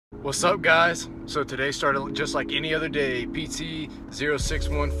What's up, guys? So today started just like any other day. PT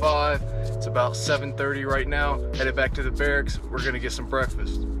 0615. It's about 7:30 right now. Headed back to the barracks. We're gonna get some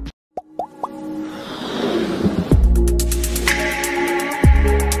breakfast.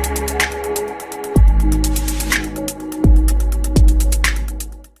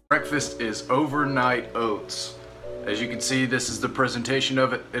 Breakfast is overnight oats. As you can see, this is the presentation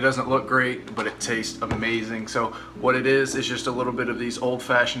of it. It doesn't look great, but it tastes amazing. So what it is just a little bit of these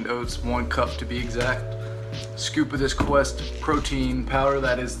old-fashioned oats, 1 cup to be exact. Scoop of this Quest protein powder,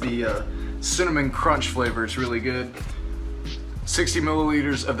 that is the cinnamon crunch flavor. It's really good. 60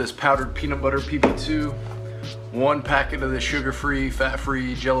 milliliters of this powdered peanut butter PB2. 1 packet of the sugar-free,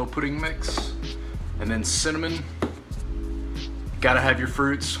 fat-free Jello pudding mix. And then cinnamon. Gotta have your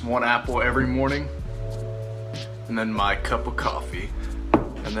fruits, 1 apple every morning. And then my cup of coffee,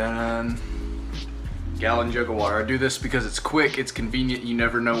 and then gallon jug of water. I do this because it's quick, it's convenient. You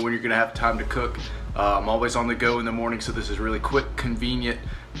never know when you're gonna have time to cook. I'm always on the go in the morning, so this is really quick, convenient.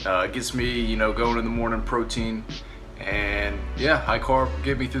 It gets me, you know, going in the morning, protein, and yeah, high carb,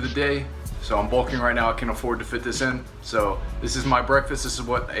 get me through the day. So I'm bulking right now, I can afford to fit this in. So this is my breakfast. This is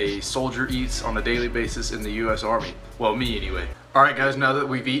what a soldier eats on a daily basis in the US Army. Well, me anyway. All right, guys, now that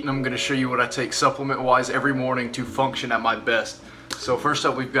we've eaten, I'm gonna show you what I take supplement-wise every morning to function at my best. So first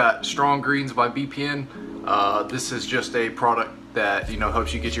up, we've got Strong Greens by BPN. This is just a product that, you know,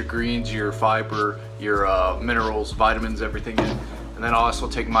 helps you get your greens, your fiber, your minerals, vitamins, everything in. And then I'll also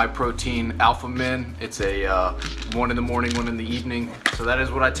take my protein Alpha Min. It's a 1 in the morning, 1 in the evening. So that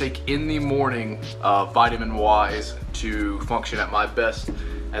is what I take in the morning, vitamin-wise, to function at my best.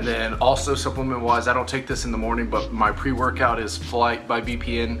 And then also supplement-wise, I don't take this in the morning, but my pre-workout is Flight by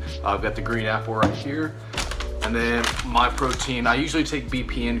BPN. I've got the green apple right here. And then my protein, I usually take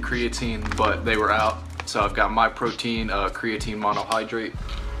BPN creatine, but they were out. So I've got my protein creatine monohydrate.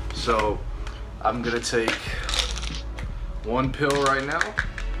 So I'm gonna take 1 pill right now,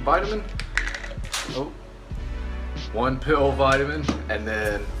 vitamin. Oh, 1 pill vitamin, and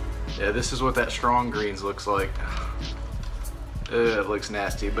then yeah, this is what that Strong Greens looks like. It looks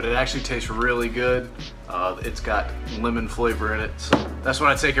nasty, but it actually tastes really good. It's got lemon flavor in it, so that's what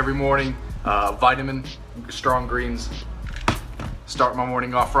I take every morning. Vitamin, Strong Greens. Start my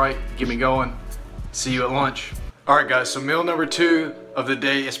morning off right, get me going. See you at lunch. All right, guys, so meal number 2 of the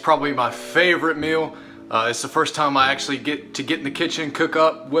day is probably my favorite meal. It's the first time I actually get in the kitchen, cook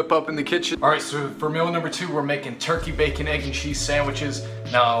up, whip up in the kitchen. All right, so for meal number 2, we're making turkey, bacon, egg, and cheese sandwiches.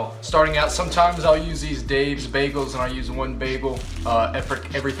 Now, starting out, sometimes I'll use these Dave's bagels, and I'll use 1 bagel,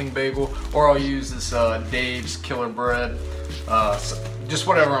 everything bagel, or I'll use this Dave's Killer Bread, so just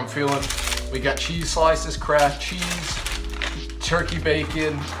whatever I'm feeling. We got cheese slices, Kraft cheese, turkey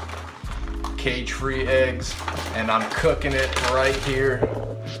bacon, cage-free eggs, and I'm cooking it right here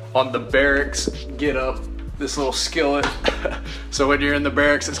on the Barracks Get Up, this little skillet. So when you're in the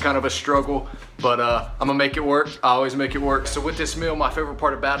barracks, it's kind of a struggle, but I'm gonna make it work. I always make it work. So with this meal, my favorite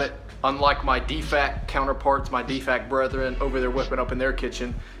part about it, unlike my DFAC counterparts, my DFAC brethren over there whipping up in their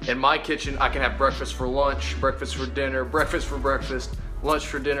kitchen, in my kitchen, I can have breakfast for lunch, breakfast for dinner, breakfast for breakfast, lunch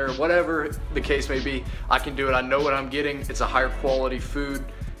for dinner, whatever the case may be. I can do it. I know what I'm getting. It's a higher quality food,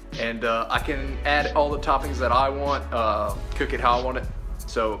 and I can add all the toppings that I want, cook it how I want it.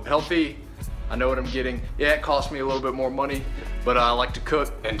 So healthy, I know what I'm getting. Yeah, it costs me a little bit more money, but I like to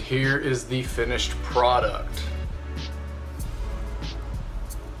cook. And here is the finished product.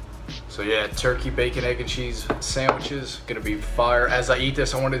 So yeah, turkey, bacon, egg, and cheese sandwiches, gonna be fire. As I eat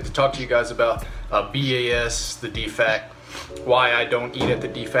this, I wanted to talk to you guys about BAS, the DFAC, why I don't eat at the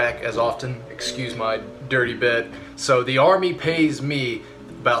DFAC as often, excuse my dirty bed. So the Army pays me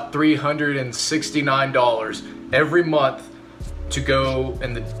about $369 every month to go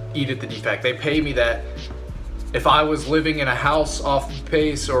and eat at the DFAC. They pay me that. If I was living in a house off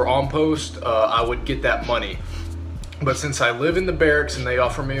base or on post, I would get that money. But since I live in the barracks and they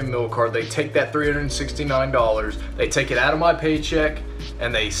offer me a meal card, they take that $369, they take it out of my paycheck,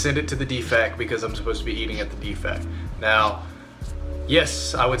 and they send it to the DFAC because I'm supposed to be eating at the DFAC. Now,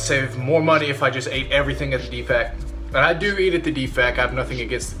 yes, I would save more money if I just ate everything at the DFAC. And I do eat at the DFAC, I have nothing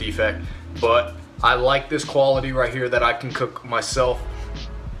against the DFAC, but I like this quality right here that I can cook myself.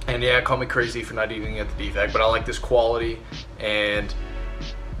 And yeah, call me crazy for not eating at the DFAC, but I like this quality, and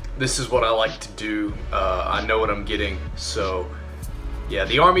this is what I like to do. I know what I'm getting. So yeah,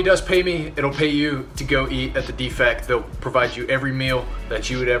 the Army does pay me. It'll pay you to go eat at the DFAC. They'll provide you every meal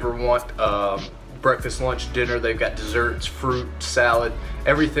that you would ever want. Breakfast, lunch, dinner. They've got desserts, fruit, salad,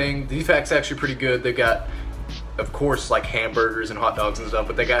 everything. The DFAC's actually pretty good. They've got, of course, like hamburgers and hot dogs and stuff,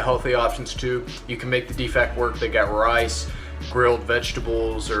 but they got healthy options too. You can make the DFAC work. They got rice, grilled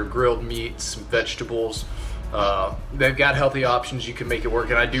vegetables or grilled meats, vegetables. They've got healthy options. You can make it work,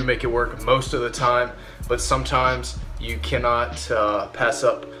 and I do make it work most of the time, but sometimes you cannot pass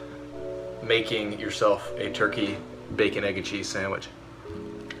up making yourself a turkey bacon, egg, and cheese sandwich.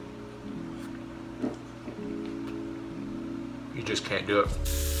 You just can't do it.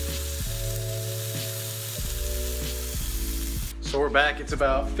 So we're back. It's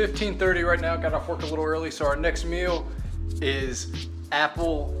about 15:30 right now. Got off work a little early, so our next meal is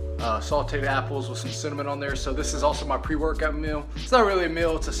sauteed apples with some cinnamon on there. So this is also my pre-workout meal. It's not really a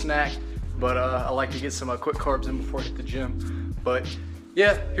meal, it's a snack, but I like to get some quick carbs in before I hit the gym. But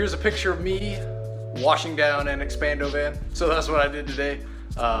yeah, here's a picture of me washing down an Expando van. So that's what I did today.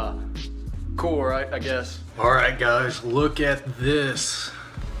 Cool, right? I guess. All right, guys, look at this.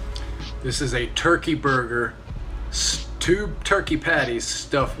 This is a turkey burger, 2 turkey patties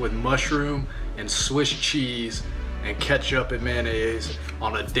stuffed with mushroom and Swiss cheese and ketchup and mayonnaise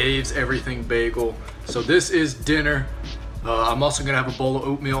on a Dave's Everything bagel. So this is dinner. I'm also gonna have a bowl of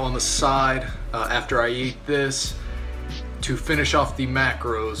oatmeal on the side after I eat this to finish off the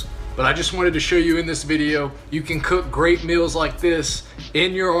macros. But I just wanted to show you in this video, you can cook great meals like this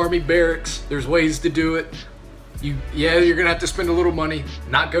in your Army barracks. There's ways to do it. Yeah, you're gonna have to spend a little money,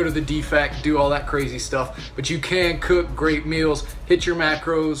 not go to the DFAC, do all that crazy stuff, but you can cook great meals, hit your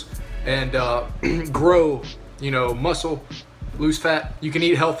macros, and grow, you know, muscle, lose fat. You can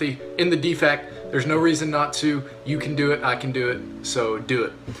eat healthy in the DFAC. There's no reason not to. You can do it, I can do it, so do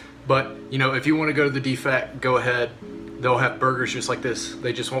it. But, you know, if you wanna go to the DFAC, go ahead. They'll have burgers just like this.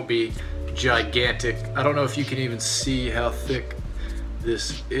 They just won't be gigantic. I don't know if you can even see how thick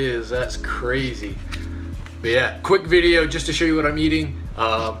this is. That's crazy. But yeah, quick video just to show you what I'm eating.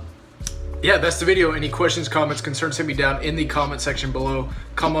 Yeah, that's the video. Any questions, comments, concerns, hit me down in the comment section below.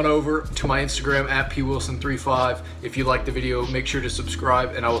 Come on over to my Instagram at pwilson35. If you like the video, make sure to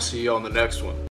subscribe, and I will see you on the next one.